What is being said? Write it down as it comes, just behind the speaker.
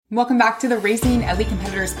Welcome back to the Raising Elite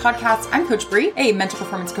Competitors podcast. I'm Coach Bree, a mental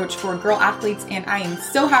performance coach for girl athletes, and I am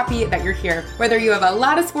so happy that you're here. Whether you have a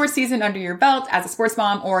lot of sports season under your belt as a sports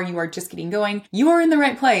mom or you are just getting going, you are in the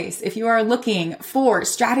right place if you are looking for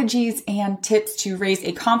strategies and tips to raise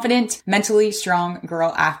a confident, mentally strong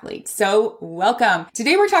girl athlete. So welcome.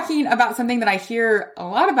 Today we're talking about something that I hear a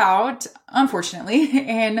lot about,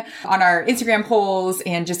 unfortunately, on our Instagram polls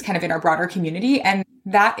and just kind of in our broader community. And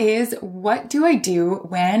that is, what do I do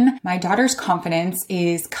when my daughter's confidence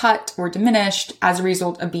is cut or diminished as a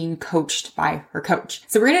result of being coached by her coach?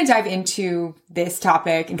 So we're going to dive into this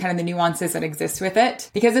topic and kind of the nuances that exist with it,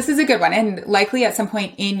 because this is a good one. And likely at some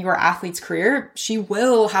point in your athlete's career, she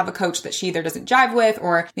will have a coach that she either doesn't jive with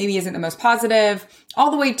or maybe isn't the most positive, all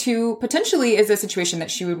the way to potentially is a situation that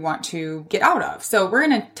she would want to get out of. So we're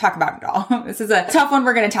going to talk about it all. This is a tough one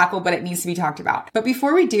we're going to tackle, but it needs to be talked about. But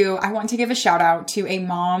before we do, I want to give a shout out to a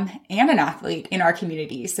mom and an athlete in our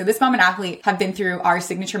community. So this mom and athlete have been through our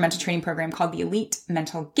signature mental training program called the Elite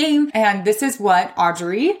Mental Game. And this is what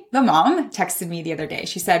Audrey, the mom, texted me the other day.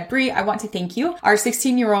 She said, "Bree, I want to thank you. Our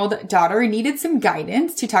 16-year-old daughter needed some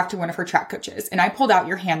guidance to talk to one of her track coaches. And I pulled out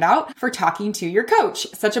your handout for talking to your coach.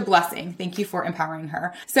 Such a blessing. Thank you for empowering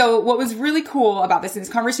her." So what was really cool about this, and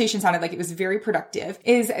this conversation sounded like it was very productive,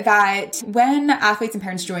 is that when athletes and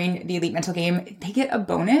parents join the Elite Mental Game, they get a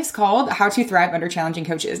bonus called How to Thrive Under Challenging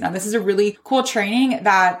Coaches. Now, this is a really cool training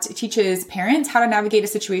that teaches parents how to navigate a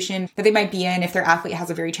situation that they might be in if their athlete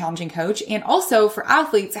has a very challenging coach, and also for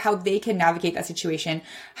athletes, how they can navigate that situation,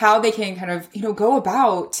 how they can kind of, go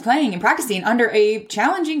about playing and practicing under a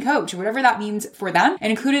challenging coach, whatever that means for them.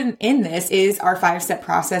 And included in this is our 5-step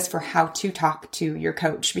process for how to talk to your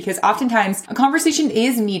coach, because oftentimes a conversation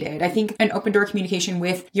is needed. I think an open door communication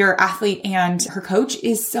with your athlete and her coach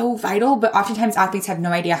is so vital, but oftentimes athletes have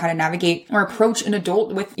no idea how to navigate or approach an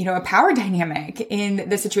adult with, a power dynamic in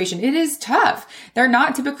the situation. It is tough. They're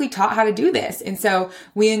not typically taught how to do this. And so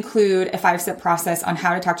we include a 5-step process on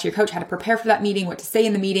how to talk to your coach, how to prepare for that meeting, what to say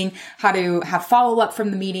in the meeting, how to have follow-up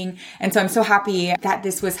from the meeting. And so I'm so happy that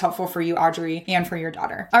this was helpful for you, Audrey, and for your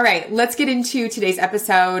daughter. All right, let's get into today's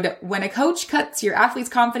episode. When a coach cuts your athlete's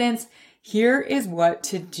confidence, here is what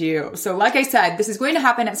to do. So like I said, this is going to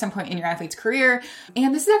happen at some point in your athlete's career.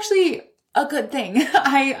 And this is actually a good thing.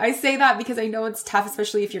 I say that because I know it's tough,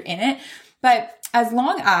 especially if you're in it. But as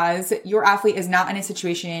long as your athlete is not in a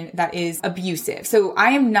situation that is abusive. So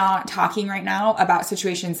I am not talking right now about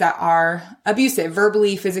situations that are abusive,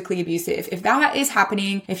 verbally, physically abusive. If that is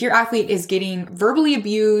happening, if your athlete is getting verbally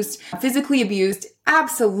abused, physically abused,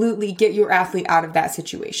 absolutely get your athlete out of that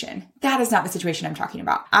situation. That is not the situation I'm talking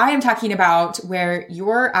about. I am talking about where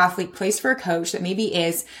your athlete plays for a coach that maybe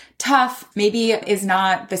is tough, maybe is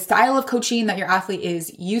not the style of coaching that your athlete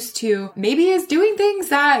is used to, maybe is doing things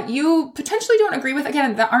that you potentially don't agree with,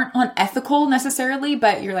 again, that aren't unethical necessarily,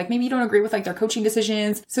 but you're like, maybe you don't agree with their coaching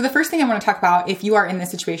decisions. So the first thing I want to talk about, if you are in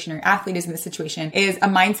this situation or your athlete is in this situation, is a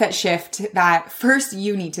mindset shift that first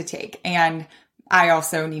you need to take. And I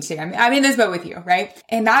also need to, I'm in this boat with you, right?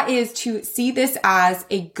 And that is to see this as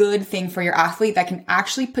a good thing for your athlete that can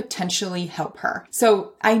actually potentially help her.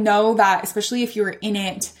 So I know that, especially if you're in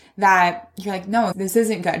it, that you're like, no, this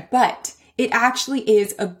isn't good, but it actually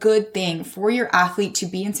is a good thing for your athlete to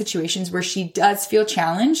be in situations where she does feel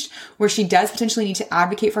challenged, where she does potentially need to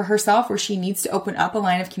advocate for herself, where she needs to open up a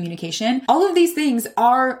line of communication. All of these things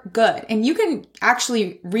are good. And you can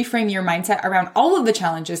actually reframe your mindset around all of the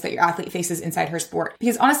challenges that your athlete faces inside her sport.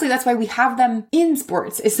 Because honestly, that's why we have them in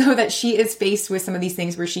sports, is so that she is faced with some of these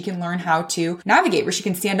things where she can learn how to navigate, where she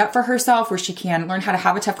can stand up for herself, where she can learn how to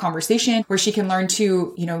have a tough conversation, where she can learn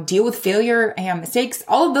to, deal with failure and mistakes.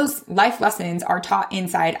 All of those life lessons are taught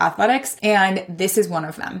inside athletics. And this is one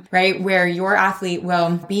of them, right? Where your athlete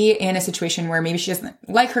will be in a situation where maybe she doesn't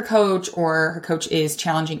like her coach or her coach is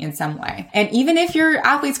challenging in some way. And even if your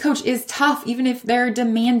athlete's coach is tough, even if they're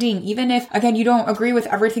demanding, even if, again, you don't agree with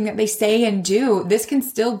everything that they say and do, this can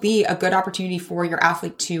still be a good opportunity for your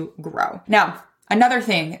athlete to grow. Now, another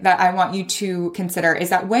thing that I want you to consider is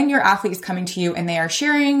that when your athlete is coming to you and they are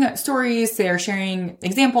sharing stories, they're sharing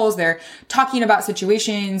examples, they're talking about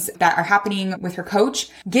situations that are happening with her coach,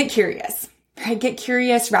 get curious. Right? Get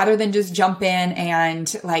curious rather than just jump in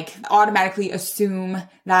and automatically assume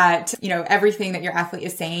that, everything that your athlete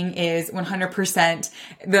is saying is 100%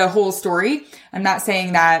 the whole story. I'm not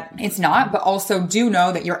saying that it's not, but also do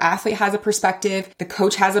know that your athlete has a perspective, the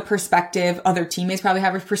coach has a perspective, other teammates probably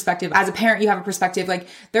have a perspective. As a parent, you have a perspective.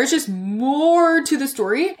 There's just more to the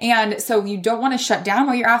story. And so you don't want to shut down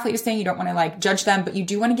what your athlete is saying. You don't want to judge them, but you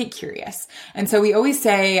do want to get curious. And so we always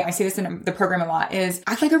say, I say this in the program a lot, is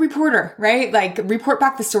act like a reporter, right? right? Like report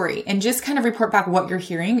back the story and just kind of report back what you're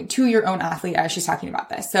hearing to your own athlete as she's talking about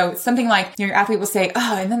this. So it's something like your athlete will say,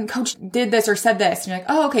 oh, and then coach did this or said this. And you're like,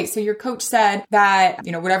 oh, okay. So your coach said that,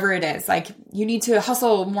 whatever it is, like you need to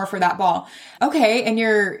hustle more for that ball. Okay. And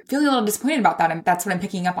you're feeling a little disappointed about that. And that's what I'm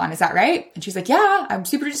picking up on. Is that right? And she's like, yeah, I'm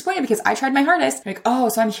super disappointed because I tried my hardest. You're like, oh,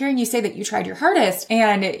 so I'm hearing you say that you tried your hardest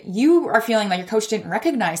and you are feeling like your coach didn't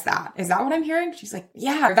recognize that. Is that what I'm hearing? She's like,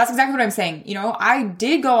 yeah, that's exactly what I'm saying. I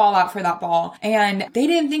did go all out for that ball and they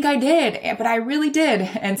didn't think I did, but I really did.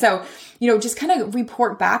 And so, just kind of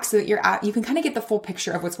report back so that you can kind of get the full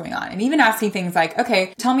picture of what's going on. And even asking things like,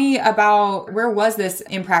 okay, tell me about where was this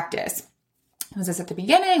in practice? Was this at the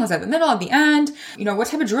beginning? Was it at the middle? At the end? What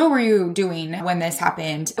type of drill were you doing when this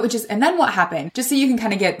happened? And then what happened? Just so you can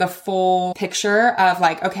kind of get the full picture of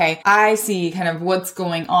like, okay, I see kind of what's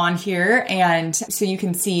going on here. And so you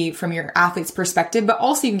can see from your athlete's perspective, but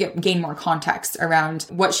also you can gain more context around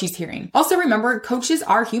what she's hearing. Also remember, coaches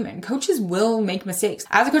are human. Coaches will make mistakes.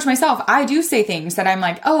 As a coach myself, I do say things that I'm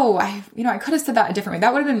like, oh, I could have said that a different way.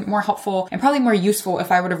 That would have been more helpful and probably more useful if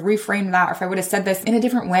I would have reframed that or if I would have said this in a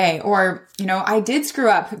different way. Or, I did screw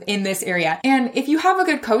up in this area. And if you have a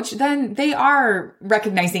good coach, then they are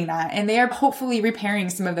recognizing that and they are hopefully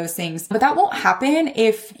repairing some of those things. But that won't happen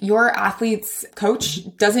if your athlete's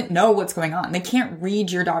coach doesn't know what's going on. They can't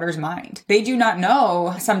read your daughter's mind. They do not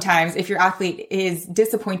know sometimes if your athlete is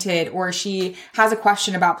disappointed or she has a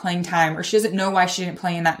question about playing time or she doesn't know why she didn't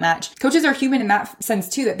play in that match. Coaches are human in that sense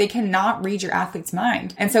too, that they cannot read your athlete's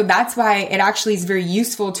mind. And so that's why it actually is very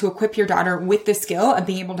useful to equip your daughter with the skill of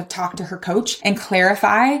being able to talk to her coach and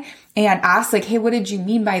clarify and ask like, hey, what did you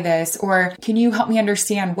mean by this? Or can you help me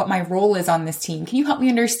understand what my role is on this team? Can you help me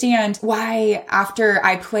understand why after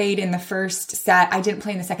I played in the first set, I didn't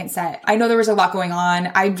play in the second set? I know there was a lot going on.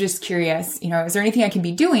 I'm just curious, is there anything I can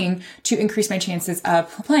be doing to increase my chances of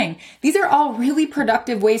playing? These are all really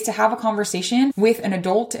productive ways to have a conversation with an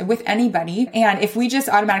adult, with anybody. And if we just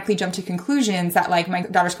automatically jump to conclusions that like my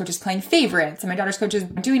daughter's coach is playing favorites and my daughter's coach is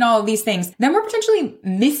doing all of these things, then we're potentially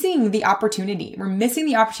missing the opportunity. We're missing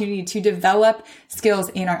the opportunity to develop skills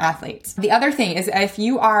in our athletes. The other thing is if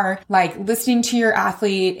you are like listening to your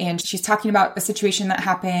athlete and she's talking about a situation that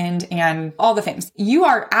happened and all the things, you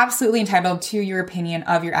are absolutely entitled to your opinion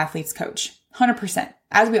of your athlete's coach. 100%,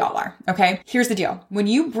 as we all are. Okay. Here's the deal. When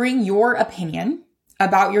you bring your opinion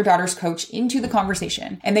about your daughter's coach into the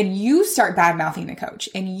conversation, and then you start bad mouthing the coach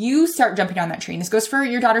and you start jumping on that train. This goes for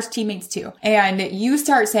your daughter's teammates too. And you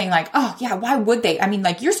start saying like, oh yeah, why would they? I mean,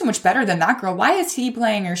 like, you're so much better than that girl. Why is he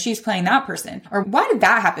playing or she's playing that person? Or why did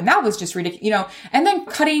that happen? That was just ridiculous, and then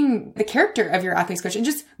cutting the character of your athlete's coach and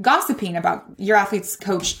just gossiping about your athlete's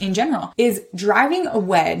coach in general is driving a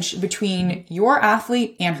wedge between your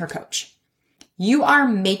athlete and her coach. You are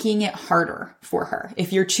making it harder for her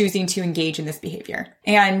if you're choosing to engage in this behavior.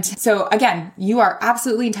 And so again, you are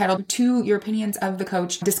absolutely entitled to your opinions of the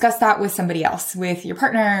coach. Discuss that with somebody else, with your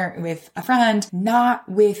partner, with a friend, not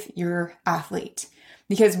with your athlete.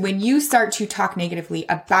 Because when you start to talk negatively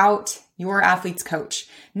about your athlete's coach,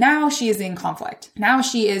 now she is in conflict. Now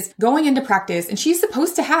she is going into practice and she's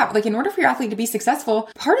supposed to have, like, in order for your athlete to be successful,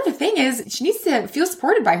 part of the thing is she needs to feel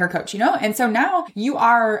supported by her coach, And so now you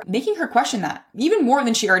are making her question that even more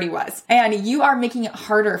than she already was. And you are making it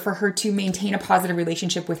harder for her to maintain a positive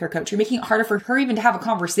relationship with her coach. You're making it harder for her even to have a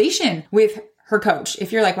conversation with her coach.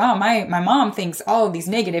 If you're like, wow, my mom thinks all of these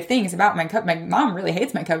negative things about my coach. My mom really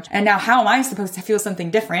hates my coach. And now how am I supposed to feel something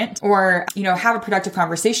different or, have a productive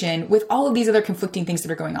conversation with all of these other conflicting things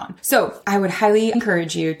that are going on? So I would highly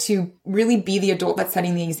encourage you to really be the adult that's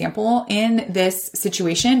setting the example in this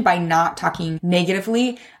situation by not talking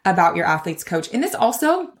negatively about your athlete's coach. And this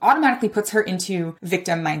also automatically puts her into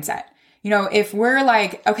victim mindset. If we're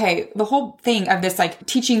like, okay, the whole thing of this, like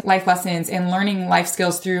teaching life lessons and learning life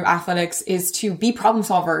skills through athletics is to be problem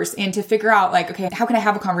solvers and to figure out like, okay, how can I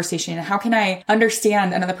have a conversation? How can I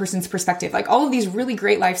understand another person's perspective? Like all of these really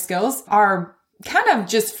great life skills are kind of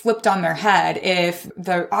just flipped on their head if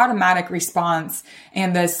the automatic response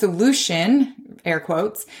and the solution, air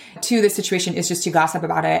quotes, to the situation is just to gossip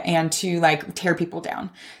about it and to like tear people down.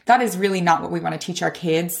 That is really not what we want to teach our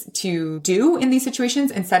kids to do in these situations.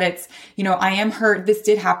 Instead, it's, I am hurt. This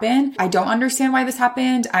did happen. I don't understand why this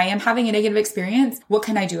happened. I am having a negative experience. What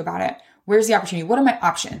can I do about it? Where's the opportunity? What are my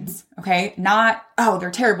options? Okay. Not, oh,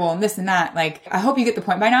 they're terrible and this and that. Like, I hope you get the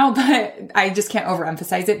point by now, but I just can't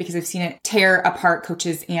overemphasize it because I've seen it tear apart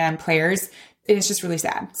coaches and players. It's just really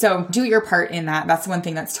sad. So do your part in that. That's one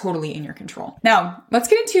thing that's totally in your control. Now, let's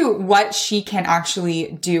get into what she can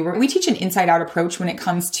actually do. We teach an inside out approach when it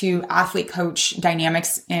comes to athlete coach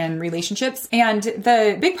dynamics and relationships. And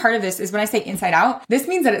the big part of this is when I say inside out, this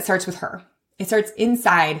means that it starts with her. It starts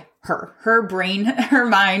inside her brain, her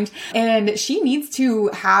mind, and she needs to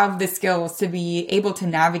have the skills to be able to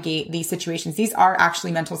navigate these situations. These are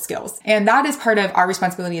actually mental skills. And that is part of our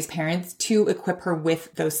responsibility as parents to equip her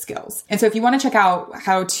with those skills. And so if you want to check out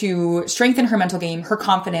how to strengthen her mental game, her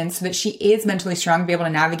confidence, so that she is mentally strong to be able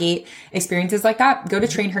to navigate experiences like that, go to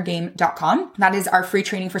trainhergame.com. That is our free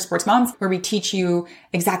training for sports moms, where we teach you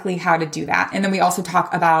exactly how to do that. And then we also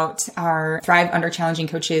talk about our Thrive Under Challenging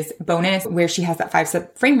Coaches bonus, where she has that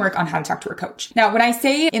 5-step framework on how to talk to her coach. Now, when I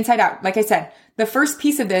say inside out, like I said, the first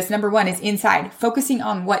piece of this, number one, is inside, focusing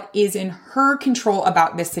on what is in her control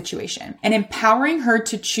about this situation, and empowering her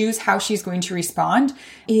to choose how she's going to respond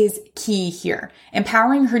is key here.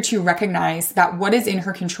 Empowering her to recognize that what is in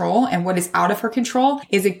her control and what is out of her control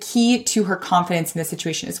is a key to her confidence in the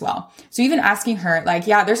situation as well. So even asking her, like,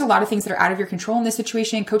 yeah, there's a lot of things that are out of your control in this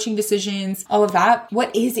situation, coaching decisions, all of that.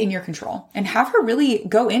 What is in your control? And have her really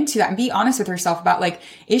go into that and be honest with herself about, like,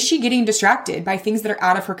 is she getting distracted by things that are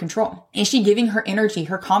out of her control? Is she giving her energy,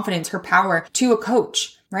 her confidence, her power to a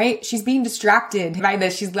coach, right? She's being distracted by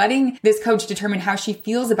this. She's letting this coach determine how she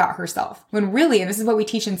feels about herself. When really, and this is what we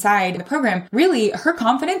teach inside the program, really her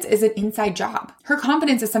confidence is an inside job. Her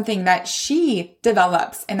confidence is something that she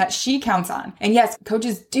develops and that she counts on. And yes,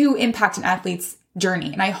 coaches do impact an athlete's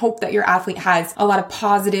journey. And I hope that your athlete has a lot of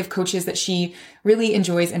positive coaches that she really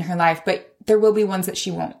enjoys in her life, but there will be ones that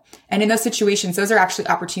she won't. And in those situations, those are actually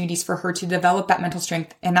opportunities for her to develop that mental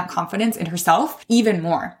strength and that confidence in herself even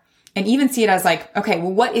more. And even see it as like, okay,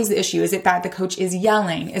 well, what is the issue? Is it that the coach is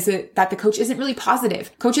yelling? Is it that the coach isn't really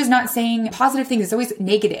positive? Coach is not saying positive things. It's always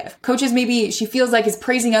negative. Coaches, maybe she feels like is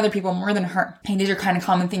praising other people more than her. And these are kind of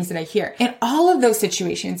common things that I hear. In all of those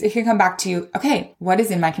situations, it can come back to, okay, what is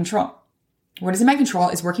in my control? What is in my control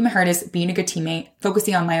is working my hardest, being a good teammate,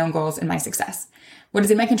 focusing on my own goals and my success. What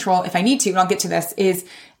is in my control, if I need to, and I'll get to this, is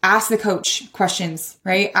ask the coach questions,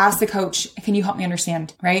 right? Ask the coach, can you help me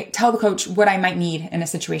understand, right? Tell the coach what I might need in a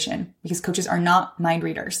situation, because coaches are not mind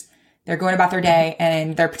readers. They're going about their day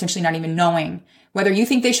and they're potentially not even knowing whether you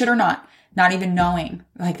think they should or not even knowing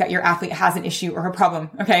like that your athlete has an issue or a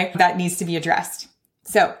problem, okay? That needs to be addressed.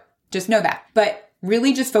 So just know that. But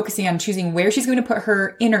really just focusing on choosing where she's going to put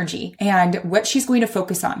her energy and what she's going to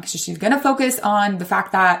focus on. Because if she's going to focus on the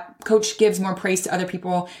fact that coach gives more praise to other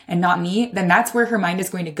people and not me, then that's where her mind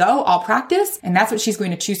is going to go all practice. And that's what she's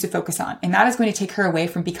going to choose to focus on. And that is going to take her away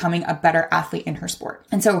from becoming a better athlete in her sport.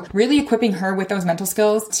 And so really equipping her with those mental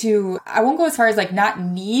skills to, I won't go as far as like not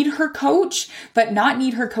need her coach, but not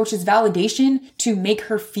need her coach's validation to make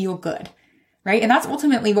her feel good. Right? And that's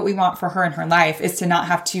ultimately what we want for her in her life, is to not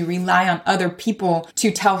have to rely on other people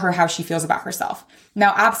to tell her how she feels about herself.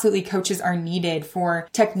 Now, absolutely coaches are needed for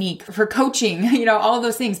technique, for coaching, all of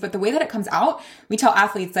those things. But the way that it comes out, we tell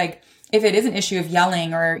athletes, like, if it is an issue of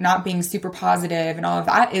yelling or not being super positive and all of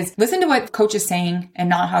that, is listen to what coach is saying and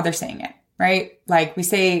not how they're saying it. Right? Like we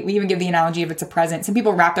even give the analogy of it's a present. Some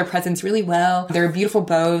people wrap their presents really well. They're beautiful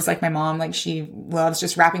bows. Like my mom, like she loves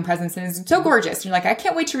just wrapping presents and it's so gorgeous. And you're like, I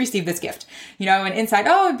can't wait to receive this gift, and inside,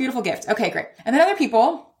 oh, beautiful gift. Okay, great. And then other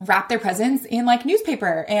people wrap their presents in like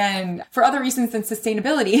newspaper and for other reasons than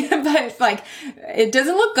sustainability, but like it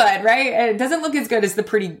doesn't look good, right? It doesn't look as good as the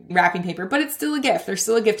pretty wrapping paper, but it's still a gift. There's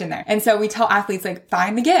still a gift in there. And so we tell athletes, like,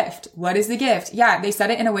 find the gift. What is the gift? Yeah, they said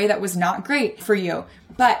it in a way that was not great for you,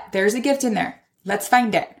 but there's a gift in there. Let's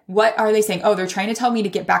find it. What are they saying? Oh, they're trying to tell me to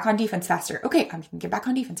get back on defense faster. Okay, I can get back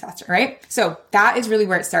on defense faster, right? So that is really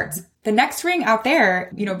where it starts. The next ring out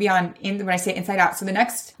there, beyond when I say inside out. So the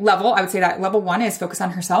next level, I would say that level 1 is focus on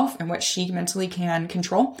herself and what she mentally can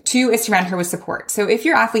control. 2 is surround her with support. So if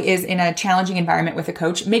your athlete is in a challenging environment with a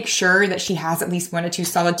coach, make sure that she has at least 1 or 2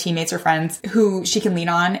 solid teammates or friends who she can lean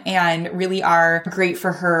on and really are great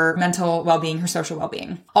for her mental well-being, her social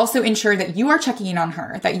well-being. Also ensure that you are checking in on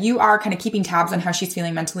her, that you are kind of keeping tabs on how she's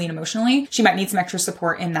feeling mentally and emotionally. She might need some extra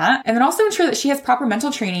support in that. And then also ensure that she has proper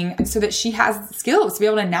mental training so that she has skills to be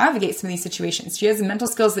able to navigate some of these situations. She has mental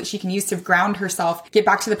skills that she can use to ground herself, get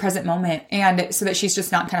back to the present moment, and so that she's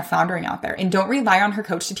just not kind of floundering out there. And don't rely on her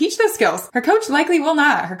coach to teach those skills. Her coach likely will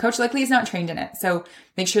not. Her coach likely is not trained in it. So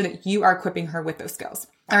make sure that you are equipping her with those skills.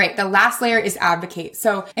 All right, the last layer is advocate.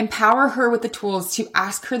 So empower her with the tools to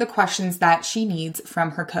ask her the questions that she needs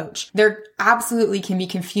from her coach. There absolutely can be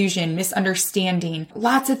confusion, misunderstanding.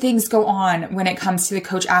 Lots of things go on when it comes to the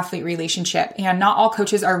coach-athlete relationship, and not all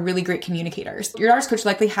coaches are really great communicators. Your daughter's coach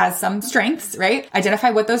likely has some strengths, right?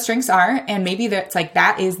 Identify what those strengths are, and maybe that's like,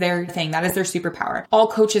 that is their thing. That is their superpower. All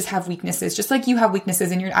coaches have weaknesses, just like you have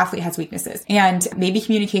weaknesses and your athlete has weaknesses. And maybe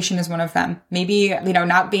communication is one of them. Maybe,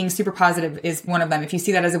 not being super positive is one of them if you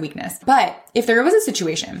see that as a weakness. But if there was a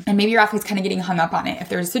situation and maybe your athlete's kind of getting hung up on it, if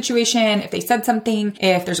there's a situation, if they said something,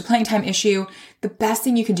 if there's a playing time issue, the best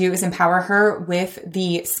thing you can do is empower her with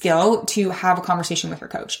the skill to have a conversation with her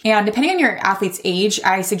coach. And depending on your athlete's age,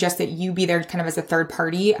 I suggest that you be there kind of as a third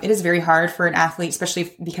party. It is very hard for an athlete,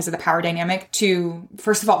 especially because of the power dynamic, to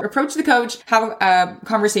first of all approach the coach, have a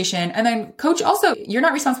conversation, and then coach also, you're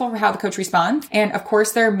not responsible for how the coach responds. And of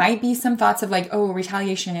course, there might be some thoughts of like, oh,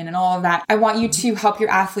 retaliation and all of that. I want you to help your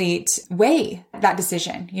athlete weigh that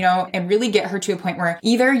decision, and really get her to a point where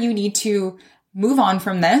either you need to move on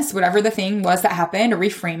from this, whatever the thing was that happened, or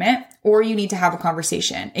reframe it, or you need to have a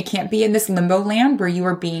conversation. It can't be in this limbo land where you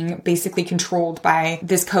are being basically controlled by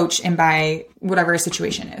this coach and by whatever a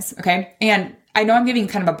situation is. Okay. And I know I'm giving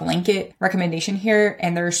kind of a blanket recommendation here,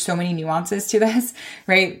 and there's so many nuances to this,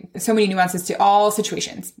 right? So many nuances to all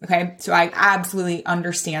situations. Okay. So I absolutely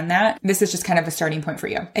understand that. This is just kind of a starting point for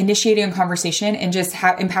you. Initiating a conversation and just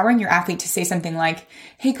empowering your athlete to say something like,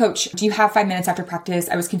 hey coach, do you have 5 minutes after practice?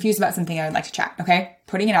 I was confused about something. I would like to chat. Okay.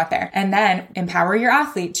 Putting it out there, and then empower your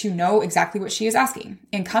athlete to know exactly what she is asking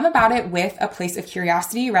and come about it with a place of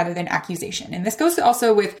curiosity rather than accusation. And this goes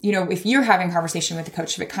also with, if you're having a conversation with the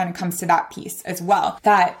coach, if it kind of comes to that piece as well,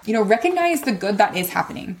 that, recognize the good that is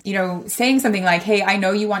happening, saying something like, hey, I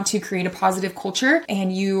know you want to create a positive culture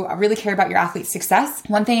and you really care about your athlete's success.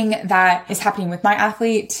 One thing that is happening with my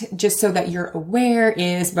athlete, just so that you're aware,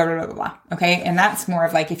 is blah, blah, blah, blah, blah. Okay. And that's more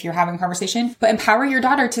of like, if you're having a conversation, but empower your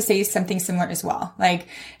daughter to say something similar as well. Like,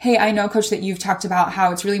 hey, I know coach that you've talked about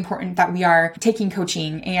how it's really important that we are taking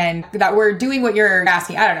coaching and that we're doing what you're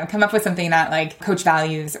asking. I don't know, come up with something that like coach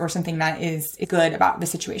values or something that is good about the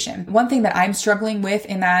situation. One thing that I'm struggling with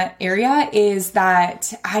in that area is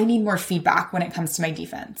that I need more feedback when it comes to my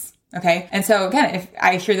defense. Okay. And so again, if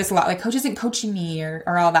I hear this a lot, like coach isn't coaching me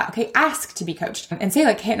or all that. Okay. Ask to be coached and say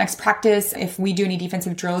like, hey, next practice, if we do any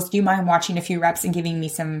defensive drills, do you mind watching a few reps and giving me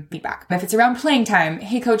some feedback? If it's around playing time,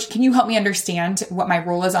 hey coach, can you help me understand what my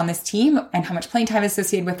role is on this team and how much playing time is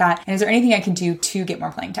associated with that? And is there anything I can do to get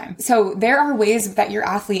more playing time? So there are ways that your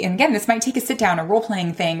athlete, and again, this might take a sit down, a role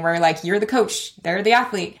playing thing where like you're the coach, they're the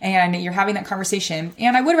athlete, and you're having that conversation.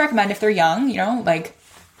 And I would recommend if they're young, like,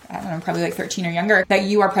 I don't know, probably like 13 or younger, that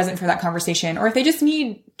you are present for that conversation. Or if they just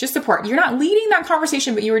need support, you're not leading that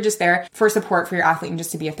conversation, but you were just there for support for your athlete and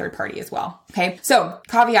just to be a third party as well. Okay. So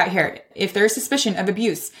caveat here, if there's suspicion of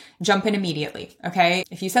abuse, jump in immediately. Okay.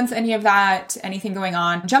 If you sense any of that, anything going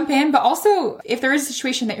on, jump in. But also if there is a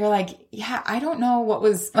situation that you're like, yeah, I don't know what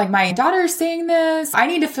was like my daughter's saying this, I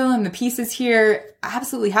need to fill in the pieces here.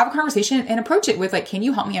 Absolutely have a conversation and approach it with like, can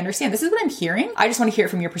you help me understand? This is what I'm hearing. I just want to hear it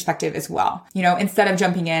from your perspective as well. Instead of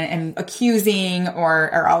jumping in and accusing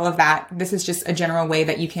or all of that, this is just a general way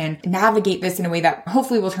that you can navigate this in a way that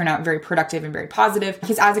hopefully will turn out very productive and very positive.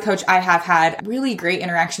 Because as a coach, I have had really great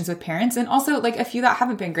interactions with parents and also like a few that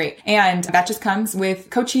haven't been great. And that just comes with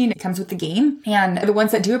coaching. It comes with the game. And the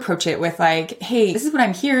ones that do approach it with like, hey, this is what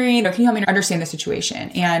I'm hearing, or can you help me understand the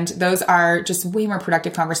situation? And those are just way more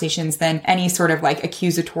productive conversations than any sort of like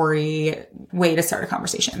accusatory way to start a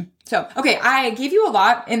conversation. So, okay, I gave you a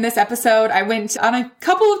lot in this episode. I went on a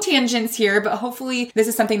couple of tangents here, but hopefully this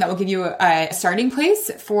is something that will give you a starting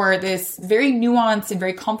place for this very nuanced and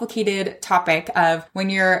very complicated topic of when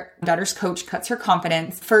your daughter's coach cuts her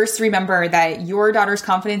confidence. First, remember that your daughter's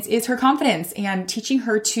confidence is her confidence, and teaching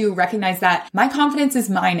her to recognize that my confidence is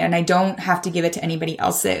mine and I don't have to give it to anybody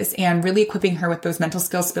else's, and really equipping her with those mental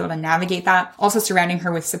skills to be able to navigate that. Also surrounding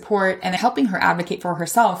her with support and helping her advocate for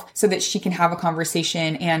herself so that she can have a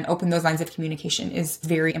conversation and open those lines of communication is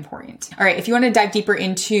very important. All right. If you want to dive deeper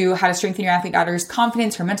into how to strengthen your athlete daughter's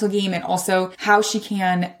confidence, her mental game, and also how she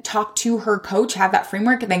can talk to her coach, have that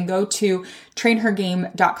framework, then go to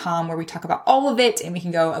trainhergame.com where we talk about all of it and we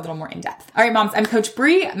can go a little more in depth. All right, moms, I'm Coach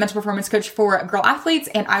Bree, mental performance coach for girl athletes,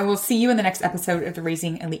 and I will see you in the next episode of the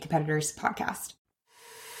Raising Elite Competitors podcast.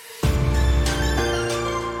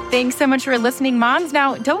 Thanks so much for listening, moms.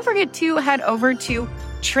 Now, don't forget to head over to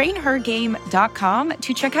trainhergame.com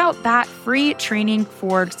to check out that free training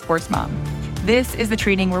for sports mom. This is the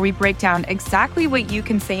training where we break down exactly what you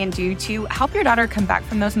can say and do to help your daughter come back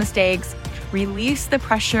from those mistakes, release the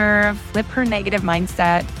pressure, flip her negative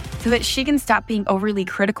mindset so that she can stop being overly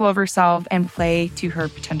critical of herself and play to her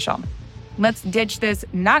potential. Let's ditch this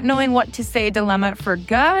not knowing what to say dilemma for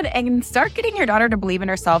good and start getting your daughter to believe in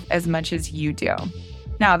herself as much as you do.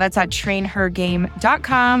 Now, that's at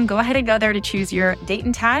trainhergame.com. Go ahead and go there to choose your date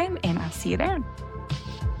and time, and I'll see you there.